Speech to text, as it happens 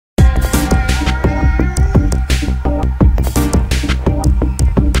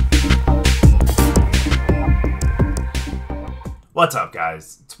What's up,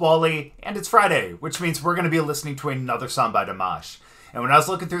 guys? It's Wally, and it's Friday, which means we're going to be listening to another song by Dimash. And when I was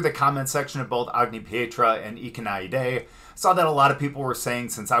looking through the comment section of both Agni Pietra and Ikanaide, I saw that a lot of people were saying,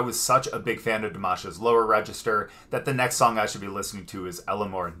 since I was such a big fan of Dimash's lower register, that the next song I should be listening to is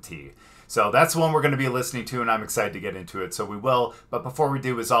Amor En Ti. So that's the one we're going to be listening to, and I'm excited to get into it, so we will. But before we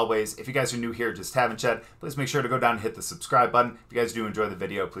do, as always, if you guys are new here, just haven't yet, please make sure to go down and hit the subscribe button. If you guys do enjoy the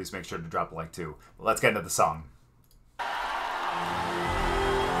video, please make sure to drop a like too. But let's get into the song.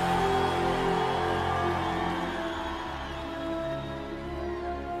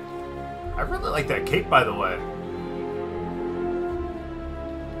 I really like that cape, by the way.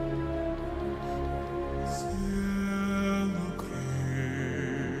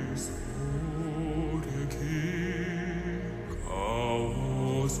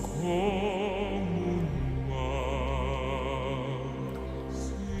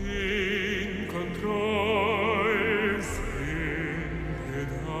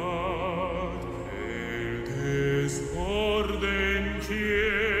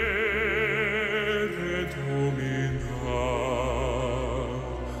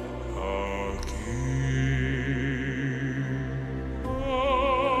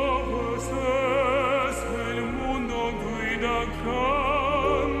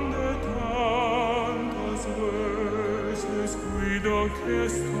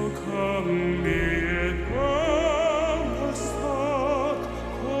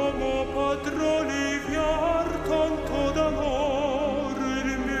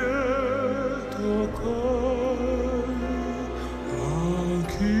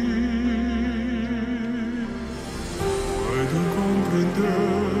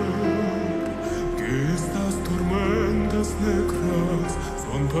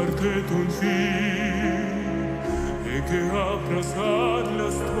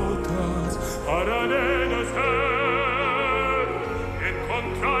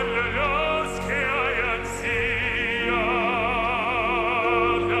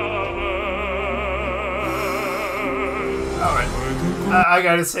 I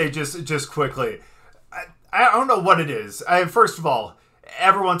gotta say, just quickly, I don't know what it is. First of all,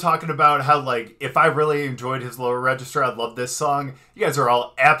 everyone talking about how, like, if I really enjoyed his lower register, I'd love this song. You guys are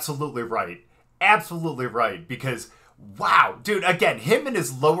all absolutely right. Absolutely right. Because, wow, dude, again, him and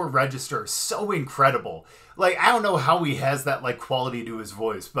his lower register, so incredible. Like, I don't know how he has that, like, quality to his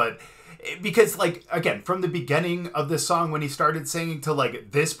voice, but because, like, again, from the beginning of this song, when he started singing to,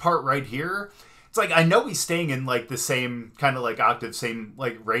 like, this part right here, it's like, I know he's staying in, like, the same kind of, like, octave, same,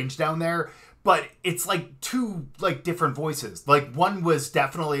 like, range down there, but it's, like, two, like, different voices. Like, one was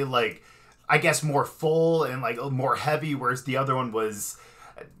definitely, like, I guess more full and, like, more heavy, whereas the other one was,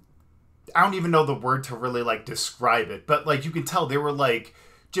 I don't even know the word to really, like, describe it, but, like, you can tell they were, like,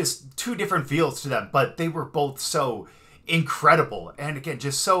 just two different feels to them, but they were both so incredible, and again,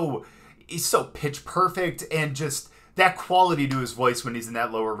 just so, he's so pitch perfect, and just that quality to his voice when he's in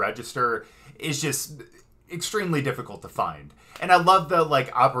that lower register is just extremely difficult to find. And I love the,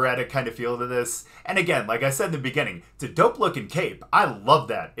 like, operatic kind of feel to this. And again, like I said in the beginning, it's a dope looking cape. I love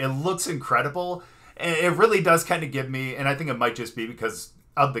that. It looks incredible. And it really does kind of give me, and I think it might just be because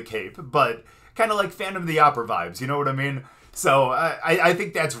of the cape, but kind of like Phantom of the Opera vibes, you know what I mean? So I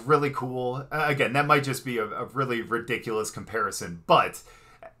think that's really cool. Again, that might just be a really ridiculous comparison, but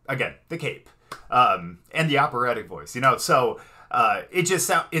again, the cape and the operatic voice, you know, so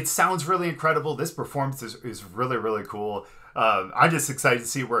it sounds really incredible. This performance is really, really cool. I'm just excited to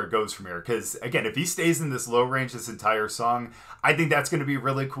see where it goes from here. Because, again, if he stays in this low range this entire song, I think that's going to be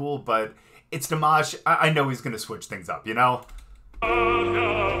really cool. But it's Dimash. I know he's going to switch things up, you know?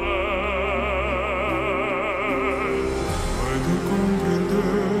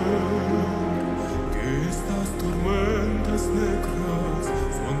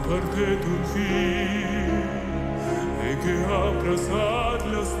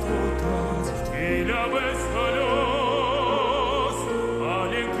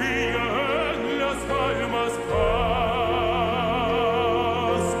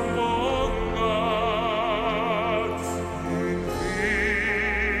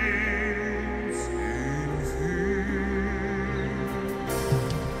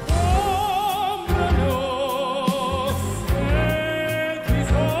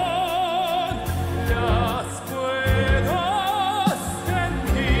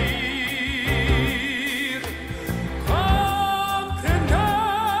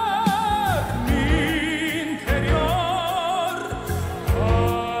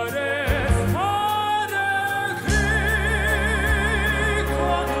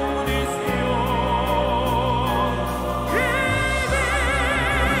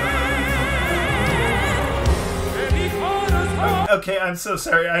 Okay, I'm so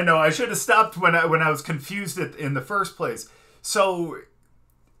sorry. I know I should have stopped when I was confused in the first place. So,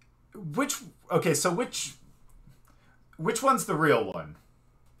 which one's the real one?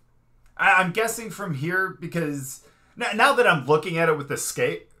 I'm guessing from here because now that I'm looking at it with the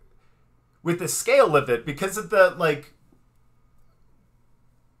scale of it, because of the like.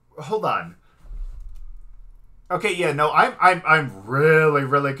 Hold on. Okay, yeah, no, I'm really,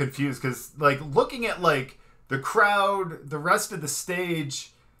 really confused because like looking at like the crowd, the rest of the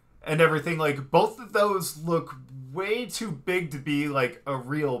stage, and everything, like both of those look way too big to be like a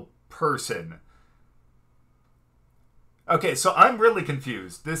real person. Okay, so I'm really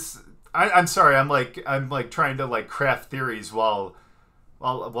confused. I'm sorry. I'm like trying to like craft theories while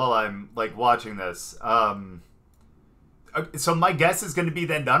I'm like watching this. So my guess is going to be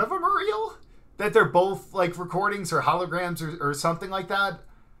that none of them are real. That they're both like recordings or holograms or something like that.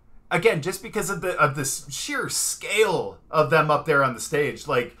 Again, just because of the sheer scale of them up there on the stage,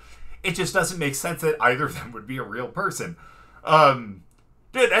 like it just doesn't make sense that either of them would be a real person. Dude,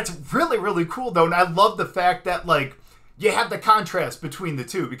 that's really, really cool though, and I love the fact that like you have the contrast between the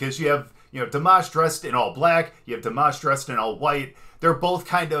two because you have, Dimash dressed in all black, you have Dimash dressed in all white. They're both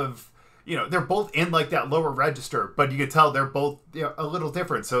kind of, they're both in like that lower register, but you can tell they're both a little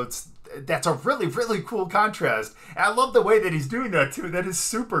different. So that's a really, really cool contrast. And I love the way that he's doing that too. That is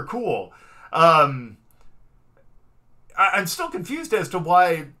super cool. I'm still confused as to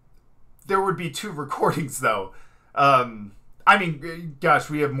why there would be two recordings though. I mean, gosh,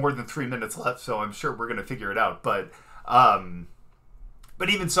 we have more than 3 minutes left, so I'm sure we're going to figure it out. But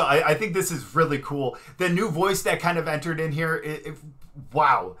even so, I think this is really cool. The new voice that kind of entered in here,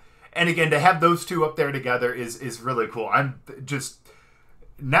 wow. And again, to have those two up there together is really cool. I'm just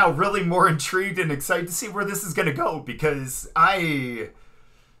now really more intrigued and excited to see where this is going to go because I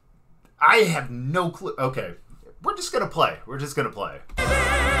have no clue. Okay, we're just going to play. We're just going to play.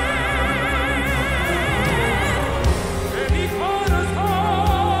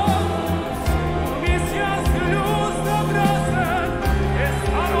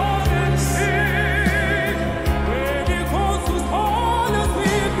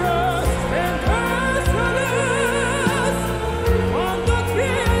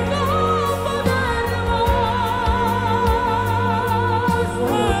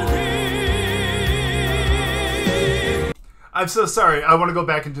 I'm so sorry. I want to go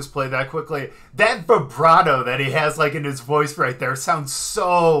back and just play that quickly. That vibrato that he has like in his voice right there sounds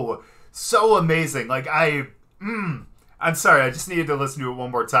so amazing. Like I'm sorry. I just needed to listen to it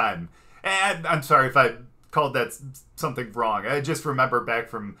one more time. And I'm sorry if I called that something wrong. I just remember back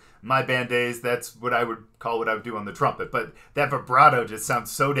from my band days, that's what I would call what I would do on the trumpet. But that vibrato just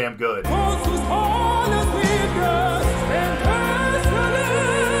sounds so damn good.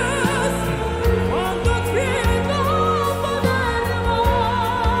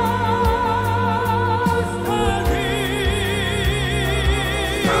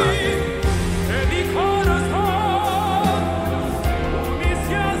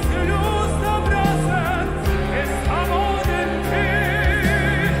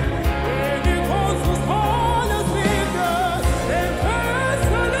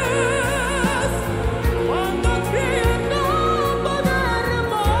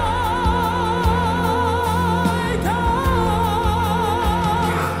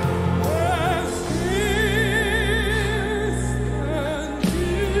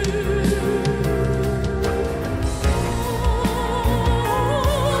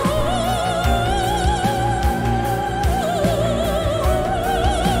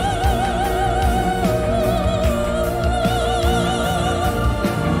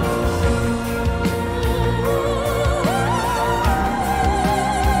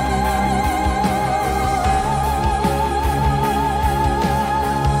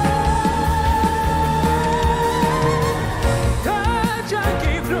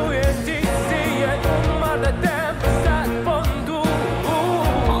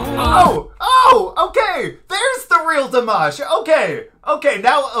 Okay, there's the real Dimash. Okay,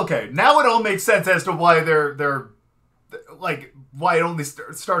 now it all makes sense as to why they're like why it only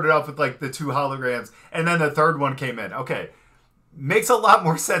started off with like the two holograms and then the third one came in. Okay, makes a lot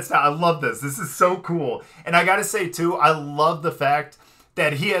more sense now. I love this. This is so cool, and I gotta say too, I love the fact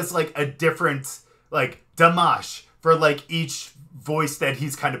that he has like a different like Dimash for like each voice that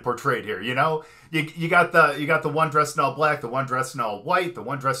he's kind of portrayed here. You got the one dressed in all black, the one dressed in all white, the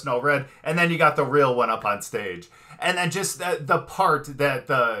one dressed in all red, and then you got the real one up on stage. And then just the part that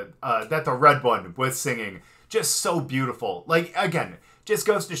the red one was singing, just so beautiful. Like again, just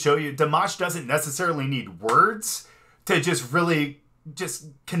goes to show you, Dimash doesn't necessarily need words to just really just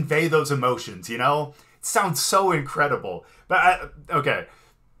convey those emotions. It sounds so incredible. But okay,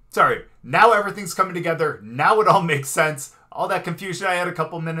 sorry. Now everything's coming together. Now it all makes sense. All that confusion I had a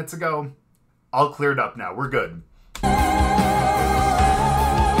couple minutes ago, all cleared up now. We're good.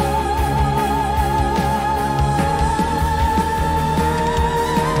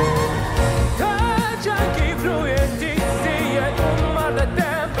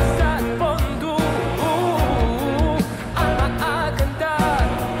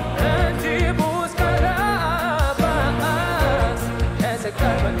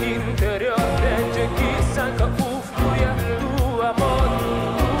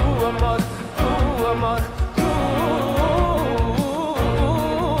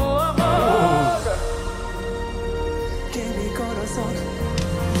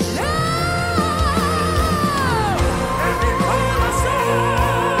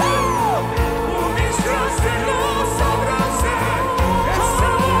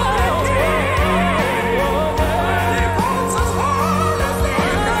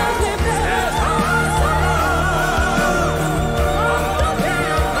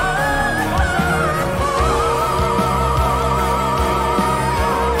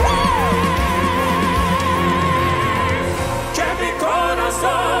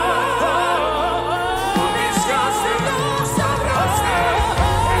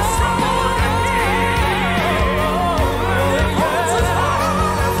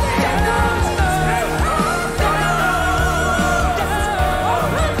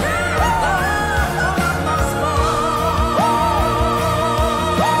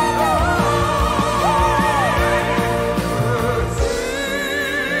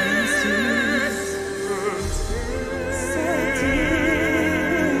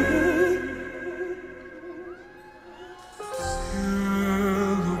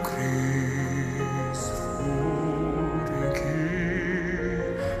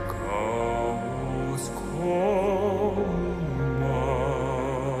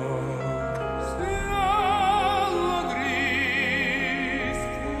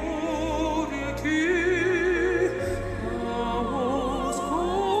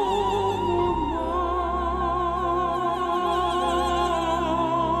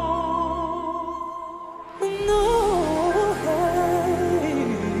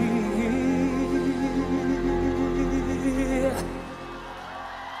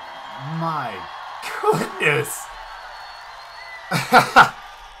 My goodness.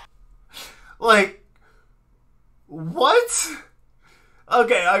 Like, what?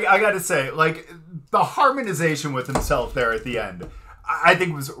 Okay, I gotta say, like, the harmonization with himself there at the end, I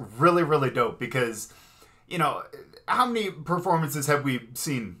think was really, really dope because, you know, how many performances have we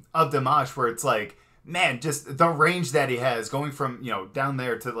seen of Dimash where it's like, man, just the range that he has going from, you know, down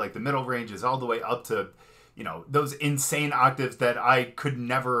there to like the middle ranges all the way up to, you know, those insane octaves that I could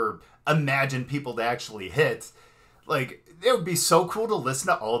never imagine people to actually hit. Like, it would be so cool to listen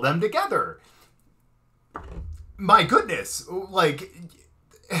to all of them together. My goodness. Like,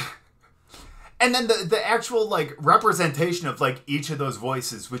 and then the actual, like, representation of, like, each of those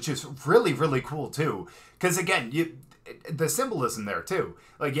voices, which is really, really cool, too. Because, again, the symbolism there, too.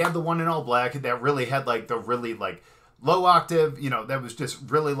 Like, you had the one in all black that really had, like, the really, like, low octave, you know, that was just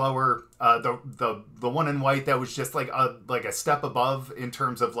really lower. The one in white that was just, like a step above in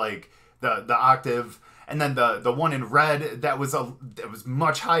terms of, like, the octave. And then the one in red that was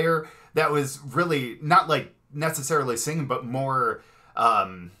much higher. That was really not, like, necessarily singing, but more...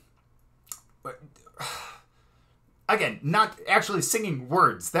 again, not actually singing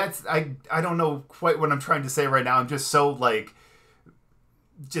words. That's I don't know quite what I'm trying to say right now. I'm just so, like,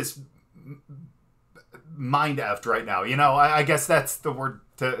 just mind-effed right now. You know, I guess that's the word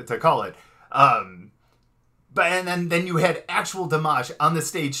to call it. But and then you had actual Dimash on the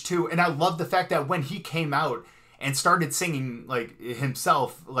stage too, and I love the fact that when he came out and started singing, like,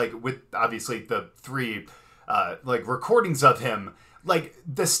 himself, like, with obviously the three like recordings of him, like,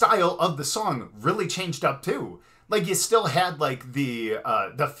 the style of the song really changed up too. Like, you still had, like, the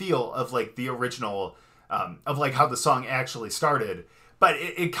feel of, like, the original, of, like, how the song actually started. But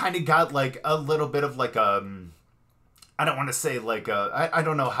it kind of got, like, a little bit of, like, I don't want to say, like, I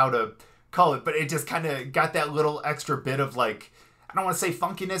don't know how to call it, but it just kind of got that little extra bit of, like, I don't want to say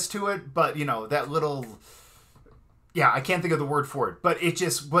funkiness to it, but, you know, that little... Yeah, I can't think of the word for it, but it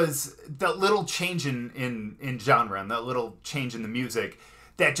just was that little change in genre and that little change in the music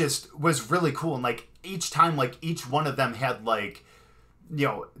that just was really cool. And, like, each time, like, each one of them had, like, you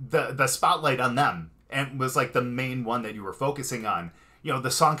know, the spotlight on them and was, like, the main one that you were focusing on. You know,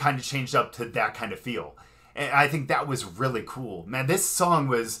 the song kind of changed up to that kind of feel. And I think that was really cool. Man, this song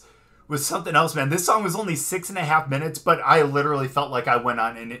was was something else, man. This song was only 6.5 minutes, but I literally felt like I went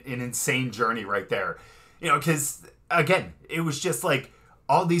on an insane journey right there. You know, because, again, it was just like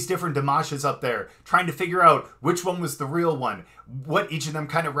all these different Dimash's up there, trying to figure out which one was the real one, what each of them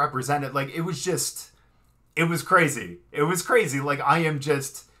kind of represented. Like, it was crazy. It was crazy. Like, I am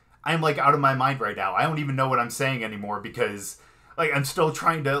like out of my mind right now. I don't even know what I'm saying anymore because, like, I'm still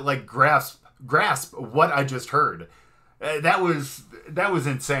trying to, like, grasp what I just heard. That was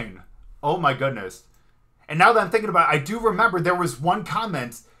insane. Oh my goodness. And now that I'm thinking about it, I do remember there was one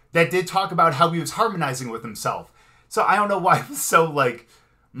comment that did talk about how he was harmonizing with himself. So I don't know why I was so, like,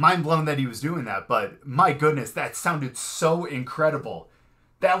 mind blown that he was doing that, but my goodness, that sounded so incredible.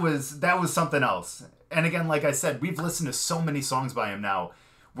 That was something else. And again, like I said, we've listened to so many songs by him now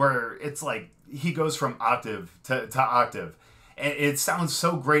where it's like he goes from octave to octave. And it sounds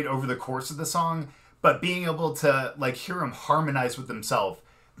so great over the course of the song, but being able to, like, hear him harmonize with himself,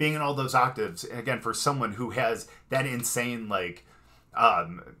 being in all those octaves, again, for someone who has that insane, like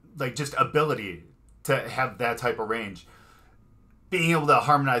just ability to have that type of range, being able to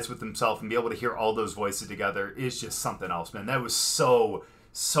harmonize with himself and be able to hear all those voices together is just something else, man. That was so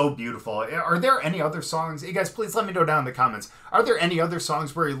beautiful. Are there any other songs? Hey guys, please let me know down in the comments. Are there any other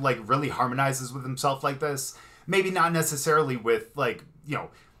songs where he, like, really harmonizes with himself like this? Maybe not necessarily with, like,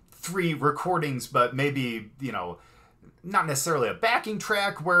 3 recordings, but maybe, not necessarily a backing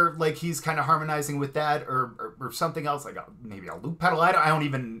track where, like, he's kind of harmonizing with that or something else, like maybe a loop pedal. I don't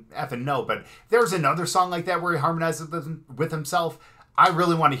even effing know, but if there's another song like that where he harmonizes with himself, I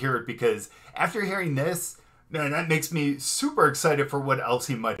really want to hear it, because after hearing this, man, that makes me super excited for what else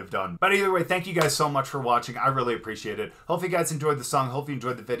he might have done. But either way, thank you guys so much for watching. I really appreciate it. Hope you guys enjoyed the song. Hope you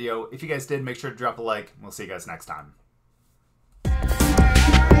enjoyed the video. If you guys did, make sure to drop a like. We'll see you guys next time.